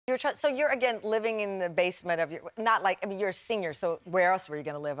So you're, again, living in the basement of your, not like, I mean, you're a senior, so where else were you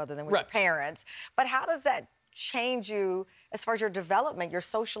going to live other than with your parents? But how does that change you as far as your development, your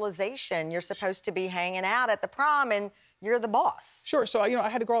socialization? You're supposed to be hanging out at the prom, and you're the boss. Sure. So, I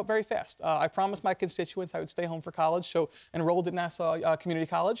had to grow up very fast. I promised my constituents I would stay home for college, so enrolled at Nassau Community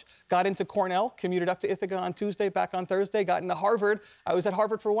College, got into Cornell, commuted up to Ithaca on Tuesday, back on Thursday, got into Harvard. I was at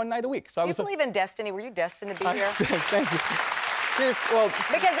Harvard for one night a week. So Do you believe in destiny? Were you destined to be here? Thank you.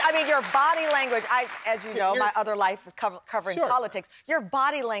 Because, I mean, your body language, as you know, my other life is covering politics. Your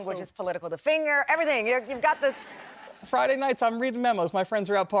body language is political. The finger, everything. You've got this. Friday nights, I'm reading memos. My friends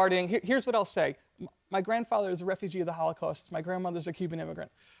are out partying. Here's what I'll say. My grandfather is a refugee of the Holocaust. My grandmother's a Cuban immigrant.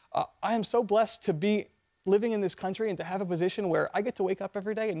 I am so blessed to be living in this country and to have a position where I get to wake up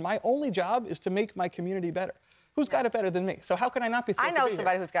every day, and my only job is to make my community better. Who's got it better than me? So how can I not be thrilled to be here? I know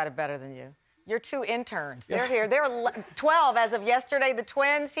somebody who's got it better than you. Your 2 interns. They're here. They're 12 as of yesterday. The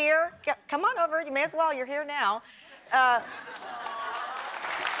twins here. Come on over. You may as well. You're here now.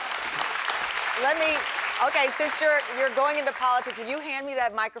 Okay, since you're going into politics, will you hand me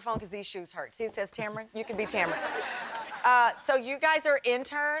that microphone, because these shoes hurt. See, it says Tamron. You can be Tamron. So you guys are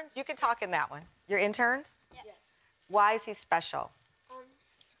interns. You can talk in that one. You're interns? Yes. Why is he special?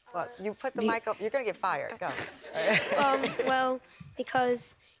 Well, you put the mic up. You're going to get fired. Go. Well,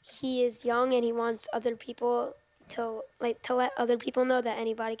 because he is young and he wants other people to let other people know that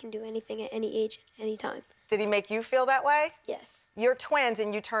anybody can do anything at any age, any time. Did he make you feel that way? Yes. You're twins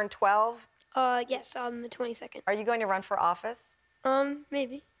and you turned 12? Yes, on the 22nd. Are you going to run for office?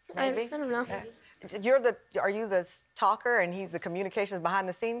 Maybe. Maybe? I don't know. Are you the talker and he's the communications behind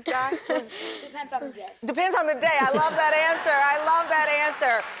the scenes guy? Depends on the day. Depends on the day. I love that answer. I love that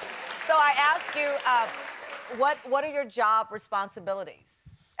answer. So I ask you, what are your job responsibilities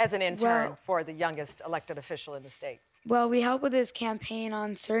as an intern for the youngest elected official in the state? Well, we help with his campaign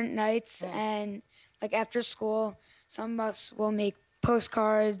on certain nights, and like after school, some of us will make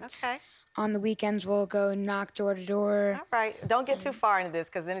postcards. Okay. On the weekends, we'll go knock door to door. All right. Don't get too far into this,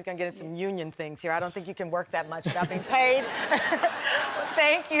 because then it's going to get into some union things here. I don't think you can work that much without being paid. Well,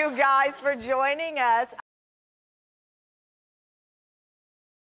 thank you, guys, for joining us.